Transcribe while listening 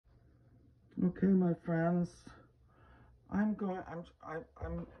Okay, my friends, I'm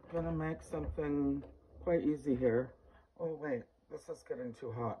gonna make something quite easy here. Oh wait, this is getting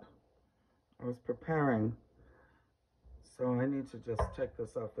too hot. I was preparing, so I need to just take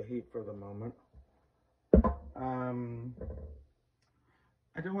this off the heat for the moment. I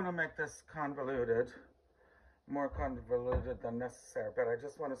don't want to make this convoluted, more convoluted than necessary, but I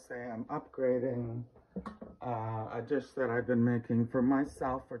just want to say I'm upgrading a dish that I've been making for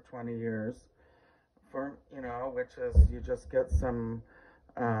myself for 20 years. Which is you just get some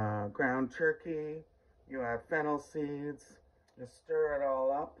ground turkey, you add fennel seeds, you stir it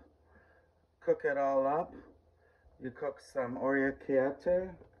all up, cook it all up. You cook some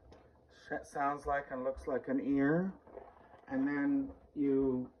orecchiette, sounds like and looks like an ear, and then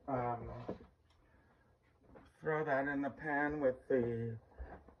you throw that in the pan with the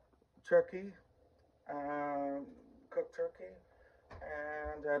turkey, cooked turkey,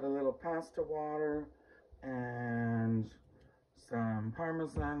 and add a little pasta water and some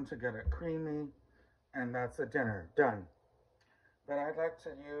Parmesan to get it creamy, and that's a dinner, done. But I'd like to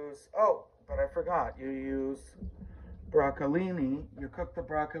use, but I forgot, you use broccolini. You cook the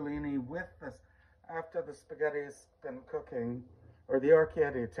broccolini with this, after the spaghetti's been cooking, or the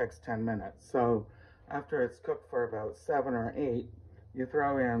orecchiette takes 10 minutes. So after it's cooked for about 7 or 8, you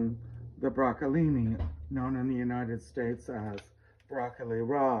throw in the broccolini, known in the United States as broccoli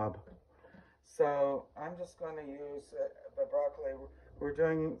rabe. So I'm just going to use the broccoli. We're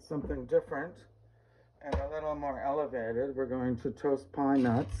doing something different and a little more elevated. We're going to toast pine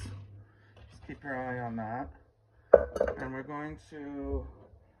nuts. Just keep your eye on that. And we're going to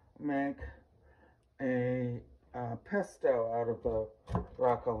make a pesto out of the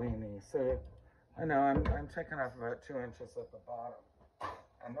broccolini. So I know I'm taking off about 2 inches at the bottom.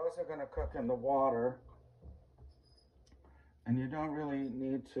 And those are going to cook in the water. And you don't really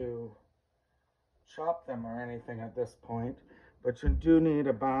need to chop them or anything at this point, but you do need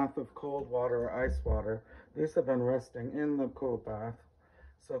a bath of cold water or ice water. These have been resting in the cold bath,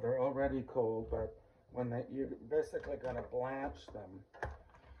 so they're already cold, but you're basically going to blanch them.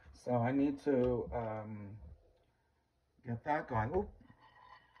 So I need to get that going.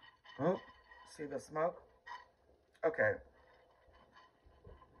 Oh, see the smoke? Okay.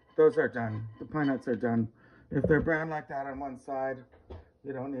 Those are done. The pine nuts are done. If they're brown like that on one side,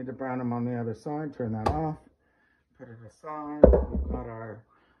 you don't need to brown them on the other side. Turn that off. Put it aside. We've got our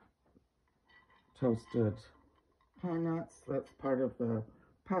toasted pine nuts. That's part of the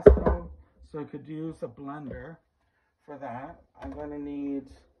pesto. So I could use a blender for that. I'm going to need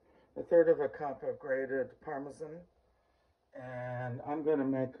 1/3 of a cup of grated Parmesan. And I'm going to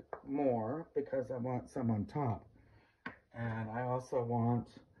make more because I want some on top. And I also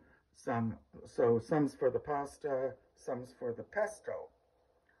want some's for the pasta, some's for the pesto.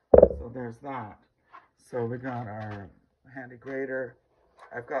 So there's that. So we got our handy grater.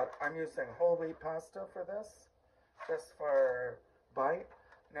 I'm using whole wheat pasta for this, just for bite.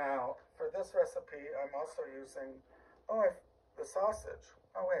 Now, for this recipe, I'm also using, the sausage.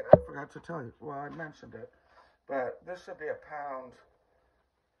 Oh wait, I forgot to tell you. Well, I mentioned it. But this should be a pound,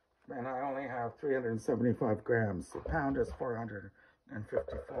 and I only have 375 grams. A pound is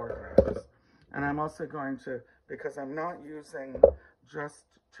 454 grams. And I'm also going to, because I'm not using just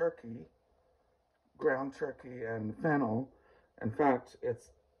turkey, ground turkey and fennel. In fact,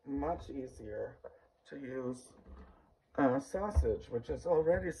 it's much easier to use sausage, which is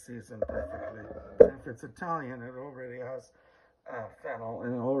already seasoned perfectly. And if it's Italian, it already has fennel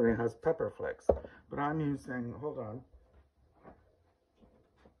and it already has pepper flakes. But I'm using, hold on.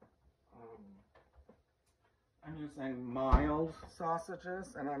 I'm using mild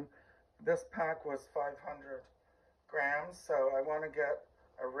sausages, and this pack was 500 grams, so I want to get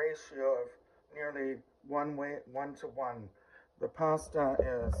a ratio of nearly 1 to 1. The pasta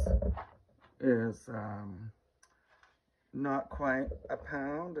is not quite a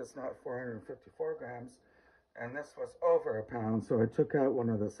pound. It's not 454 grams, and this was over a pound, so I took out one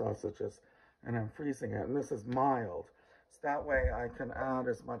of the sausages, and I'm freezing it, and this is mild. So that way I can add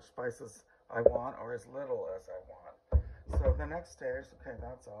as much spice as I want or as little as I want. So the next stage, okay,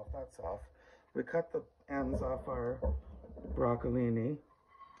 that's off. We cut the ends off our broccolini.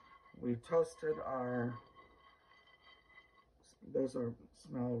 We toasted those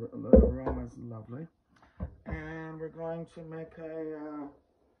smell, the aroma is lovely. And we're going to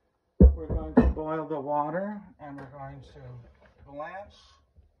we're going to boil the water, and we're going to blanch.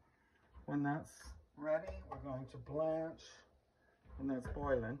 When that's ready, we're going to blanch, when that's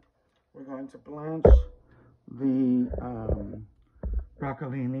boiling, we're going to blanch the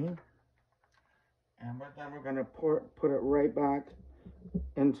broccolini, and then we're going to put it right back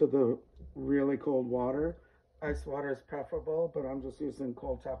into the really cold water. Ice water is preferable, but I'm just using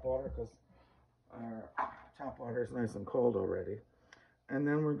cold tap water because our tap water is nice and cold already. And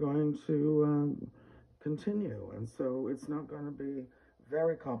then we're going to continue. And so it's not going to be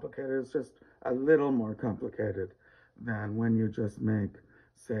very complicated. It's just a little more complicated than when you just make,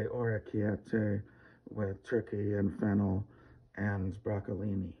 say, orecchiette with turkey and fennel and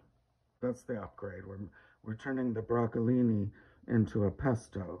broccolini. That's the upgrade. We're turning the broccolini into a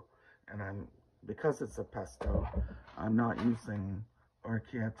pesto. And because it's a pesto, I'm not using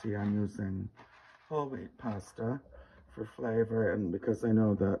orecchiette, I'm using whole wheat pasta for flavor, and because I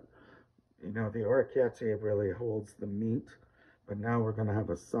know that, you know, the orecchiette really holds the meat, but now we're going to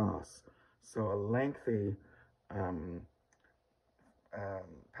have a sauce. So a lengthy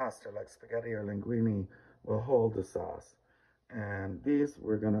pasta like spaghetti or linguine will hold the sauce. And these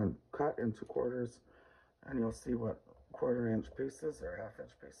we're going to cut into quarters, and you'll see what 1/4-inch pieces or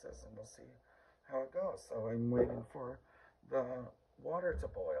 1/2-inch pieces, and we'll see how it goes. So I'm waiting for the water to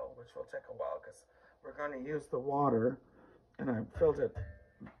boil, which will take a while because we're going to use the water, and I filled it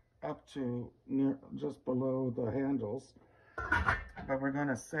up to near just below the handles, but we're going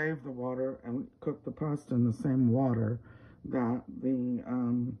to save the water and cook the pasta in the same water that the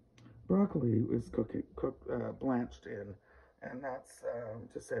broccoli is blanched in, and that's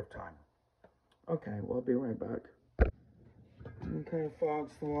to save time. Okay, we'll be right back. Okay,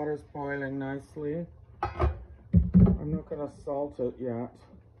 folks, the water's boiling nicely. I'm not going to salt it yet,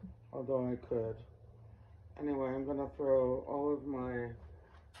 although I could. Anyway, I'm going to throw all of my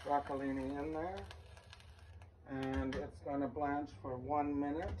broccolini in there, and it's going to blanch for 1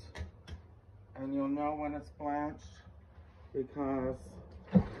 minute, and you'll know when it's blanched because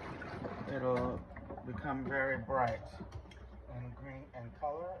it'll become very bright and green in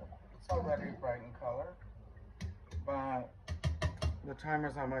color. It's already bright in color, but the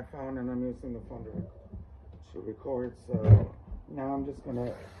timer's on my phone and I'm using the phone to record, so now I'm just going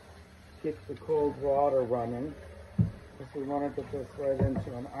to keep the cold water running because we want to get this right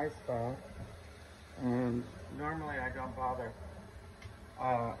into an ice bath. And normally I don't bother.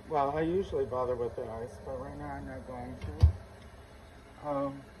 Well, I usually bother with the ice, but right now I'm not going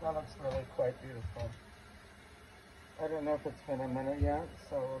to. That looks really quite beautiful. I don't know if it's been a minute yet,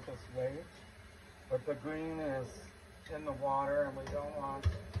 so we'll just wait. But the green is in the water, and we don't want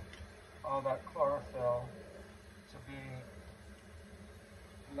all that chlorophyll to be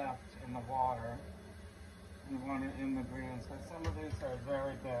left in the water. We want it in the greens. So some of these are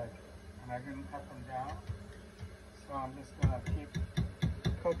very big, and I didn't cut them down. So I'm just going to keep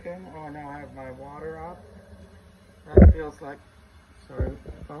cooking. Oh, now I have my water up. That feels like, sorry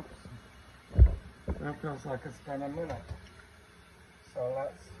folks, that feels like it's been a minute. So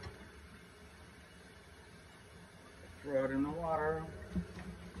let's throw it in the water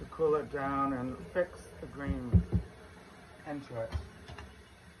to cool it down and fix the green into it.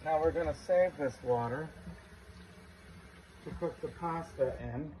 Now we're going to save this water to cook the pasta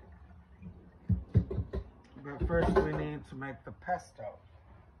in. But first we need to make the pesto.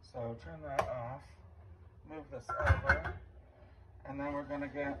 So turn that off, move this over, and then we're going to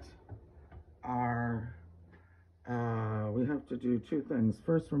get our, we have to do 2 things.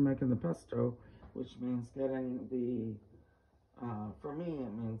 First we're making the pesto, which means getting the, for me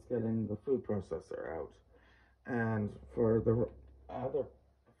it means getting the food processor out. And for the other,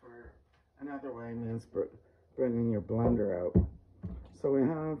 for another way means bringing your blender out. So we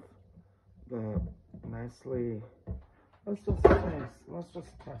have the nicely, let's just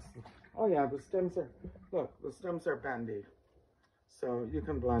test it. Oh yeah, the stems are, look, the stems are bendy. So you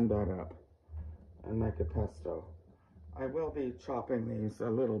can blend that up and make a pesto. I will be chopping these a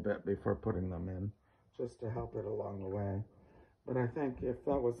little bit before putting them in, just to help it along the way. But I think if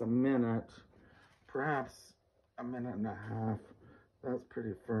that was a minute, perhaps a minute and a half, that's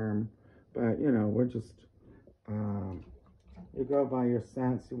pretty firm. But you know, we're just, you go by your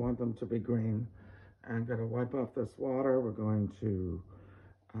sense, you want them to be green. And I'm gonna wipe off this water. We're going to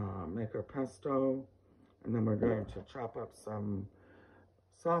make our pesto, and then we're going to chop up some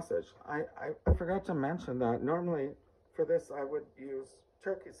sausage. I forgot to mention that normally for this I would use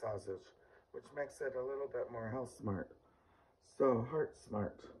turkey sausage, which makes it a little bit more health smart. So heart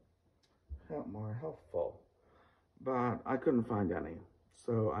smart, more healthful. But I couldn't find any,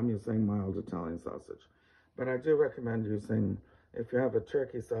 so I'm using mild Italian sausage. But I do recommend using, if you have a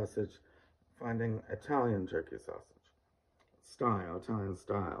turkey sausage, finding Italian turkey sausage style, Italian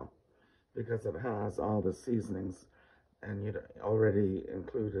style, because it has all the seasonings and you already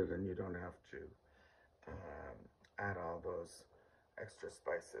included, and you don't have to add all those extra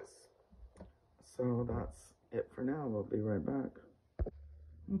spices. So that's it for now. We'll be right back.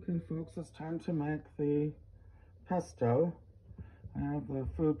 Okay, folks, it's time to make the pesto. I have the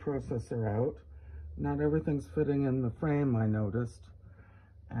food processor out. Not everything's fitting in the frame, I noticed.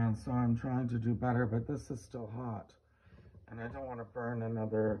 And so I'm trying to do better, but this is still hot. And I don't want to burn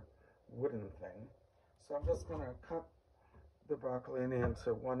another wooden thing. So I'm just going to cut the broccolini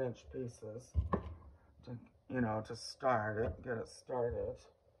into 1-inch pieces to, to start it, get it started.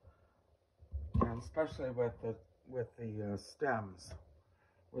 And especially with the stems,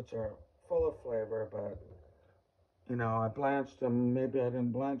 which are full of flavor, but I blanched them. Maybe I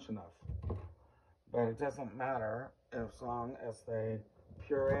didn't blanch enough, but it doesn't matter as long as they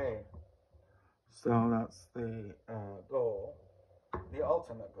puree. So that's the goal, the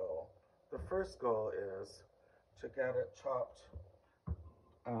ultimate goal. The first goal is to get it chopped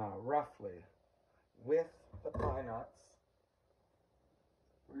roughly with the pine nuts.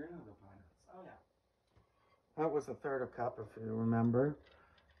 Where are the pine nuts? Oh yeah. That was 1/3 cup, if you remember.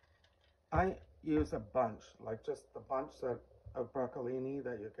 I use a bunch, like just the bunch of broccolini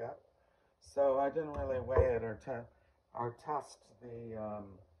that you get. So I didn't really weigh it or test the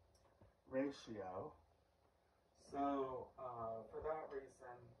ratio. So for that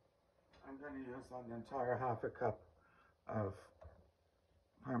reason, I'm going to use an entire 1/2 cup of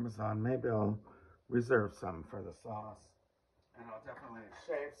Parmesan. Maybe I'll reserve some for the sauce, and I'll definitely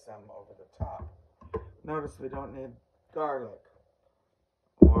shave some over the top. Notice we don't need garlic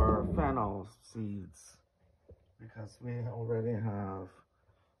or fennel seeds because we already have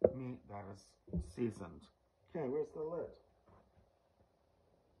meat that is seasoned. Okay, where's the lid?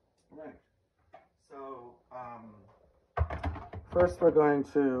 Right. So, first we're going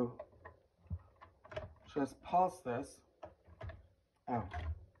to just pulse this out.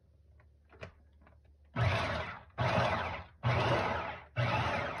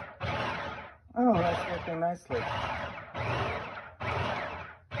 Oh, that's working nicely.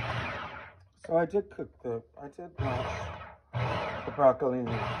 So I did blanch the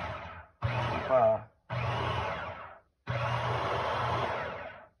broccolini.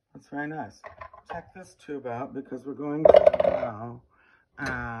 That's very nice. Check this tube out because we're going to now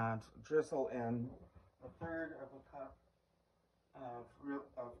add, drizzle in 1/3 cup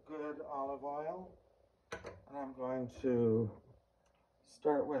of good olive oil. And I'm going to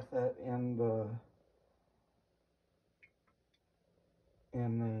start with it in the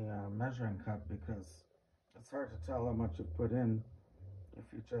measuring cup because it's hard to tell how much you put in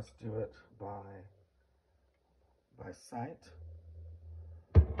if you just do it by sight.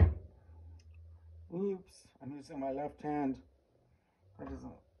 Oops, I'm using my left hand.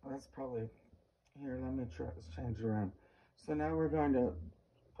 That's probably, here, let me try this, change it around. So now we're going to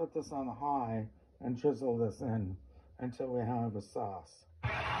put this on high and drizzle this in until we have a sauce.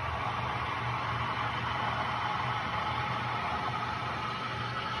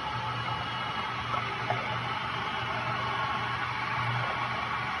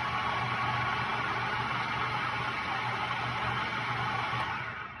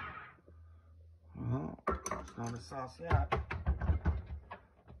 Well, it's not a sauce yet.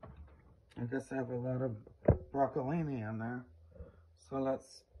 I guess I have a lot of broccolini in there. So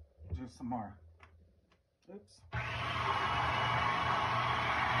let's do some more. Oops.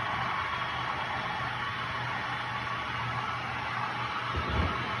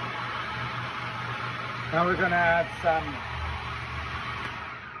 Now we're gonna add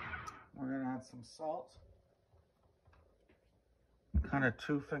some salt. Kind of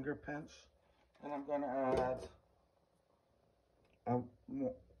 2-finger pinch. And I'm gonna add a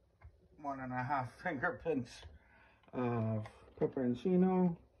 1.5-finger pinch of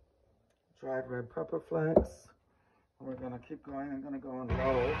pepperoncino, dried red pepper flakes. And we're gonna keep going. I'm gonna go on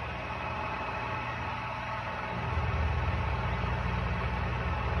low.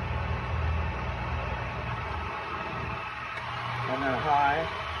 And then high.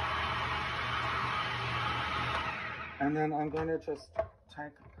 And then I'm gonna just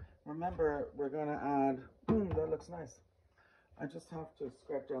remember we're gonna add, that looks nice. I just have to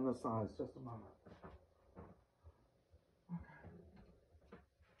scrape down the sides, just a moment. Okay.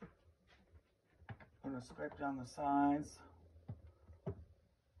 I'm gonna scrape down the sides.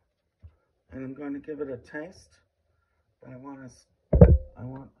 And I'm going to give it a taste. But I want,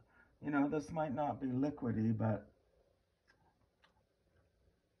 this might not be liquidy, but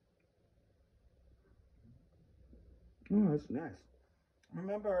that's nice.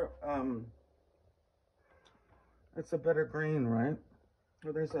 Remember, it's a bitter green, right?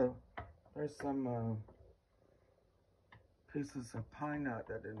 Well, there's some pieces of pine nut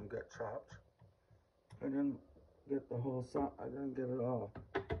that didn't get chopped. I didn't get the whole I didn't get it all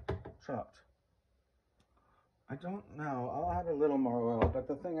chopped. I don't know. I'll add a little more oil, but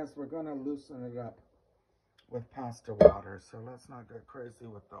the thing is we're going to loosen it up with pasta water, so let's not get crazy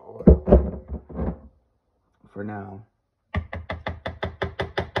with the oil for now.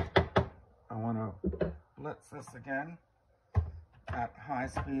 I want to blitz this again at high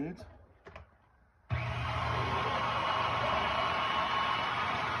speed.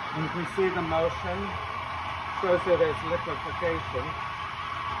 And you can see the motion, shows that there's liquefaction.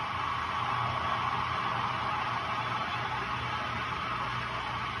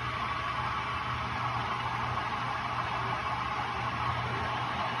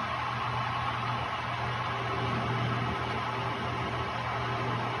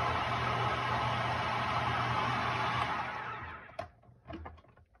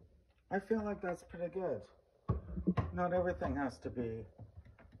 I feel like that's pretty good. Not everything has to be.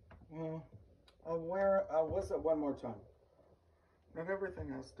 Well, I'll whiz it one more time. Not everything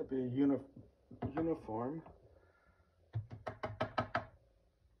has to be uniform.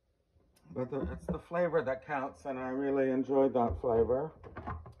 But it's the flavor that counts, and I really enjoyed that flavor.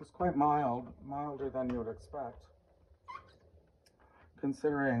 It's quite mild, milder than you would expect,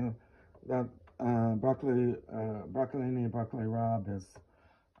 considering that Broccolini broccoli rabe is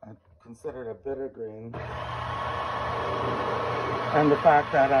considered a bitter green, and the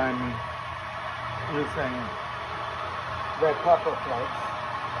fact that I'm using red pepper flakes.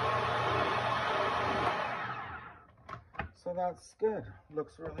 So that's good.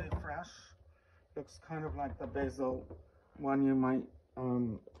 Looks really fresh. Looks kind of like the basil one you might,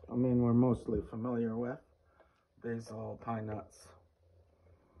 we're mostly familiar with. Basil pine nuts.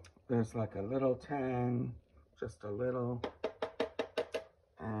 There's like a little tang, just a little.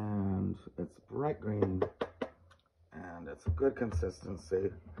 And it's bright green, and it's a good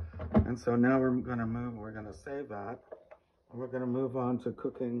consistency. And so now we're going to save that, and we're going to move on to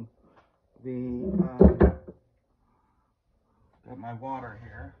cooking got my water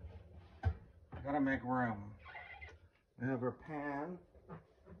here. I got to make room. We have our pan.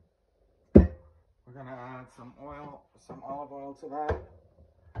 We're going to add some oil, some olive oil to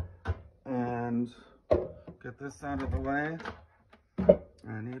that, and get this out of the way.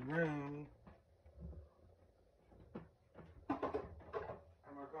 I need room. And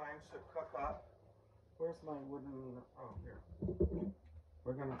we're going to cook up. Where's my wooden, oh, here.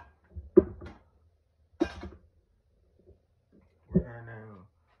 We're gonna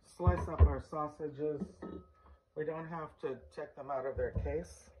slice up our sausages. We don't have to take them out of their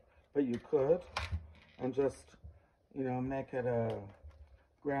case, but you could, and just, make it a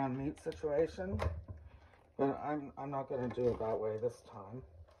ground meat situation. But I'm not going to do it that way this time.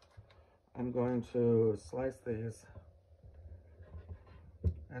 I'm going to slice these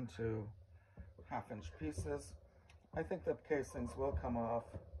into half-inch pieces. I think the casings will come off.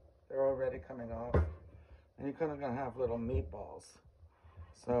 They're already coming off. And you're kind of going to have little meatballs.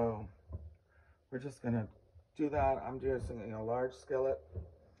 So we're just going to do that. I'm using a large skillet.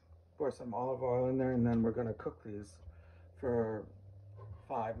 Pour some olive oil in there, and then we're going to cook these for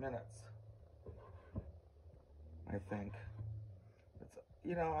 5 minutes. I think.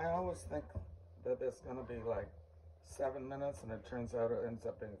 I always think that it's going to be like 7 minutes, and it turns out it ends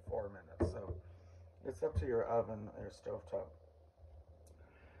up being 4 minutes. So it's up to your oven or your stovetop.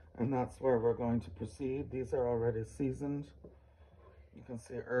 And that's where we're going to proceed. These are already seasoned. You can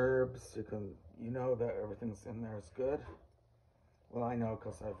see herbs. You know that everything's in there is good. Well, I know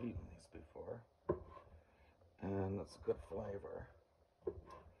because I've eaten these before. And it's good flavor.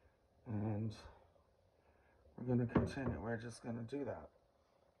 And we're going to continue. We're just going to do that.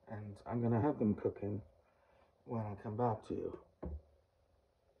 And I'm going to have them cooking when I come back to you.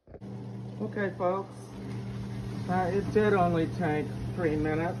 Okay, folks. It did only take 3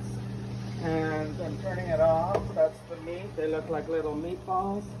 minutes. And I'm turning it off. That's the meat. They look like little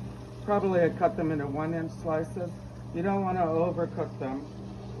meatballs. Probably I cut them into 1-inch slices. You don't want to overcook them.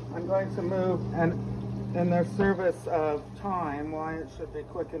 I'm going to move, and in their service of time, why it should be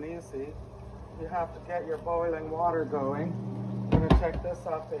quick and easy, you have to get your boiling water going. I'm going to take this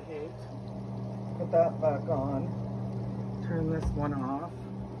off the heat, put that back on, turn this one off.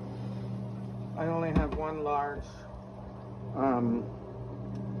 I only have one large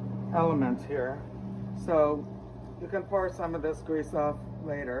element here, so you can pour some of this grease off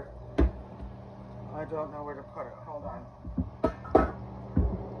later. I don't know where to put it. Hold on.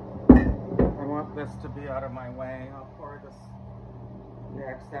 I want this to be out of my way. I'll pour the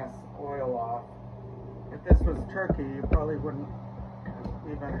excess oil off. If this was turkey, you probably wouldn't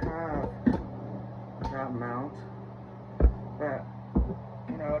even have that amount. But,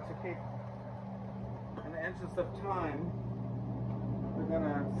 to keep in the interest of time, we're going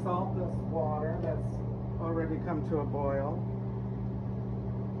to salt this water that's already come to a boil,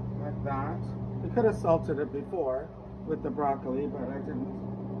 like that. We could have salted it before with the broccoli, but I didn't,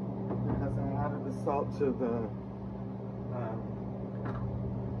 because I added the salt to the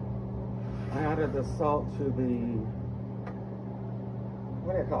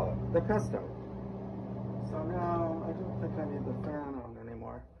what do you call it? The pesto. So now I don't think I need the fan on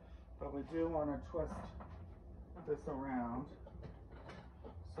anymore, but we do want to twist this around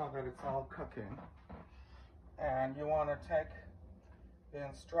so that it's all cooking. And you want to take the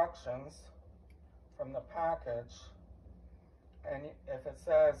instructions from the package, and if it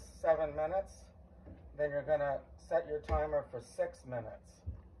says 7 minutes, then you're going to set your timer for 6 minutes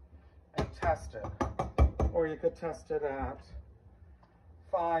and test it. Or you could test it at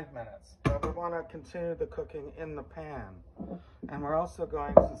 5 minutes. But we want to continue the cooking in the pan. And we're also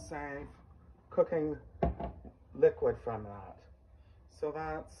going to save cooking liquid from that. So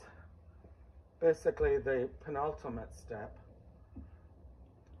that's basically the penultimate step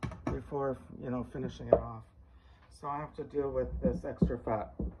before, finishing it off. So I have to deal with this extra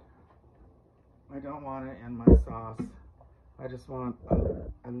fat. I don't want it in my sauce. I just want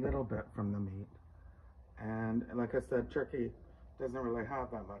a little bit from the meat. And like I said, turkey doesn't really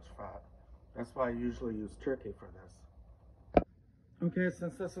have that much fat. That's why I usually use turkey for this. Okay,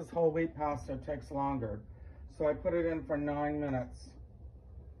 since this is whole wheat pasta, it takes longer. So I put it in for 9 minutes.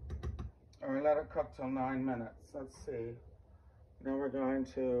 Or I let it cook till 9 minutes. Let's see. Now we're going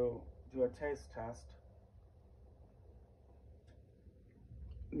to do a taste test.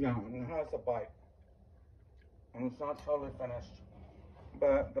 Yeah, it has a bite. And it's not totally finished.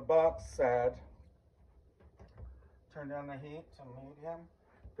 But the box said, turn down the heat to medium.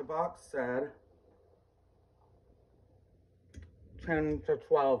 The box said 10 to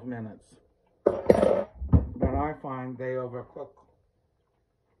 12 minutes. But I find they overcook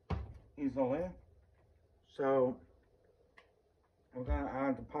easily. So we're going to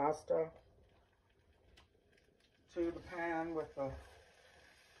add the pasta to the pan with the...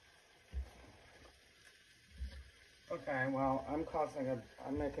 Okay, well, I'm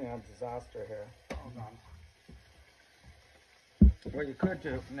making a disaster here. Hold on. What you could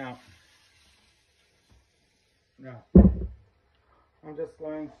do, now, I'm just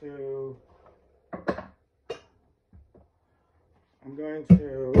going to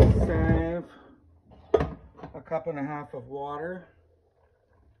save a cup and a half of water.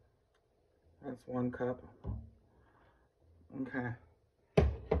 That's 1 cup. Okay.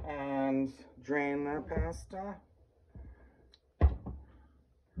 And drain the pasta.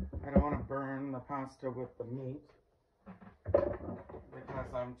 I don't want to burn the pasta with the meat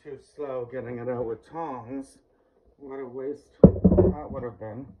because I'm too slow getting it out with tongs. What a waste that would have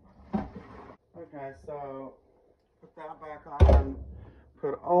been. Okay, so put that back on.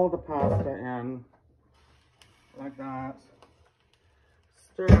 Put all the pasta in like that.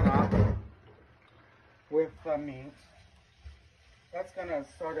 Stir it up with the meat. That's going to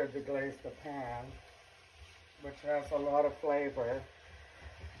sort of deglaze the pan, which has a lot of flavor.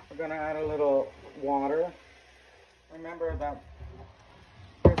 We're going to add a little water. Remember that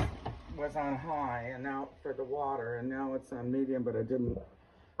this was on high and now for the water, and now it's on medium, but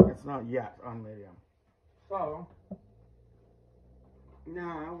it's not yet on medium. So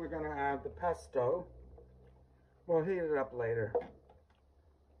now we're going to add the pesto. We'll heat it up later.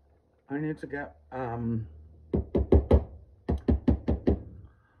 I need to get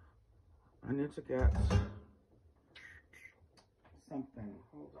something.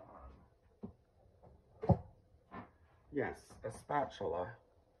 Hold on. Yes, a spatula.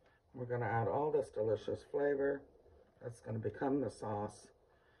 We're going to add all this delicious flavor. That's going to become the sauce.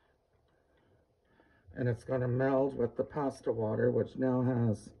 And it's going to meld with the pasta water, which now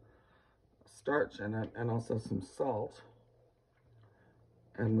has starch in it and also some salt.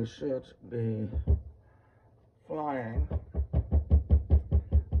 And we should be flying.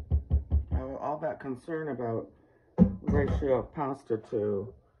 All that concern about ratio of pasta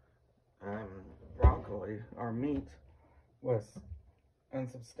to broccoli or meat was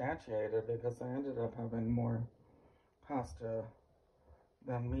unsubstantiated because I ended up having more pasta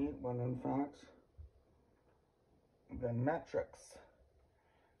than meat, when in fact the metrics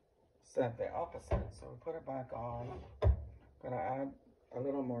said the opposite. So we put it back on. Gonna add a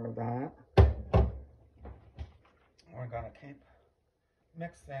little more of that. We're gonna keep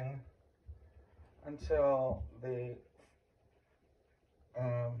mixing until the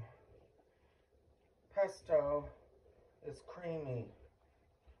pesto is creamy.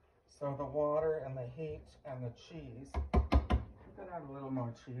 So the water and the heat and the cheese. I'm gonna add a little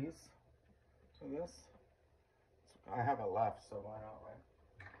more cheese to this. I have it left, so why not, right?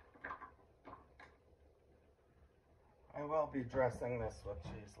 I will be dressing this with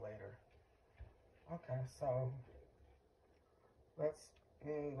cheese later. Okay, so that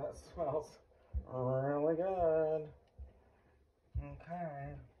smells really good.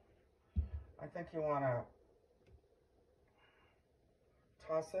 Okay. I think you want to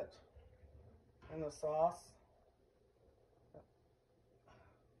toss it in the sauce.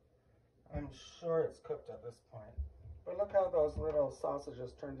 I'm sure it's cooked at this point. But look how those little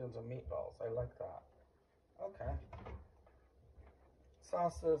sausages turned into meatballs. I like that. Okay.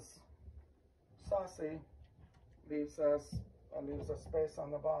 Sauce is saucy. Leaves a space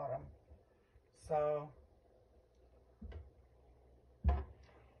on the bottom. So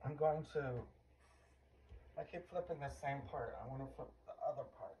I'm going to, I keep flipping the same part. I want to flip the other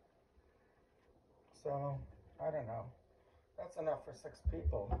part. So, I don't know. That's enough for 6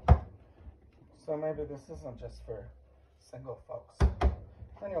 people. So maybe this isn't just for single folks.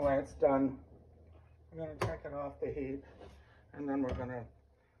 Anyway, it's done. I'm going to take it off the heat, and then we're going to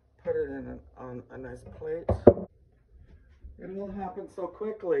put it in on a nice plate. It all happened so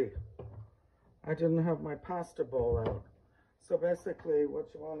quickly. I didn't have my pasta bowl out. So basically what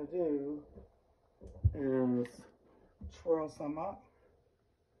you want to do is twirl some up,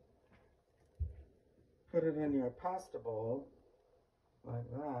 put it in your pasta bowl like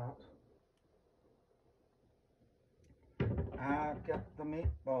that. Get the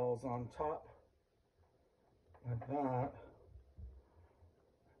meatballs on top like that,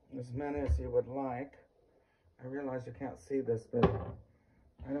 as many as you would like. I realize you can't see this, but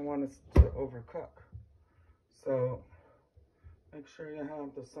I don't want it to overcook. So make sure you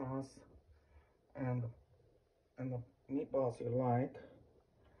have the sauce and the meatballs you like,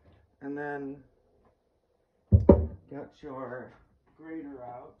 and then get your grater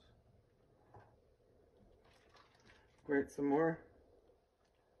out. Grate some more.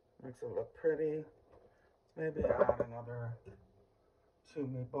 Makes it look pretty. Maybe add another 2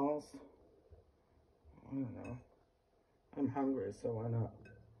 meatballs. I don't know. I'm hungry, so why not?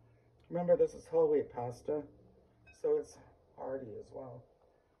 Remember, this is whole wheat pasta, so it's hearty as well.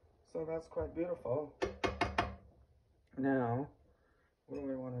 So that's quite beautiful. Now, what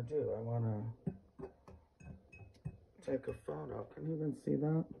do I want to do? I want to take a photo. Can you even see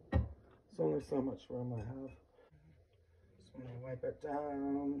that? There's only so much room I have. Just want to wipe it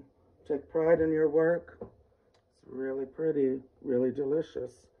down. Take pride in your work. It's really pretty, really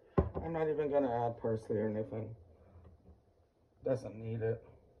delicious. I'm not even going to add parsley or anything. Doesn't need it.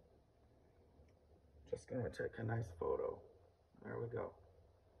 Just going to take a nice photo. There we go.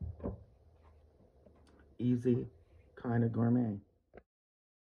 Easy, kind of gourmet.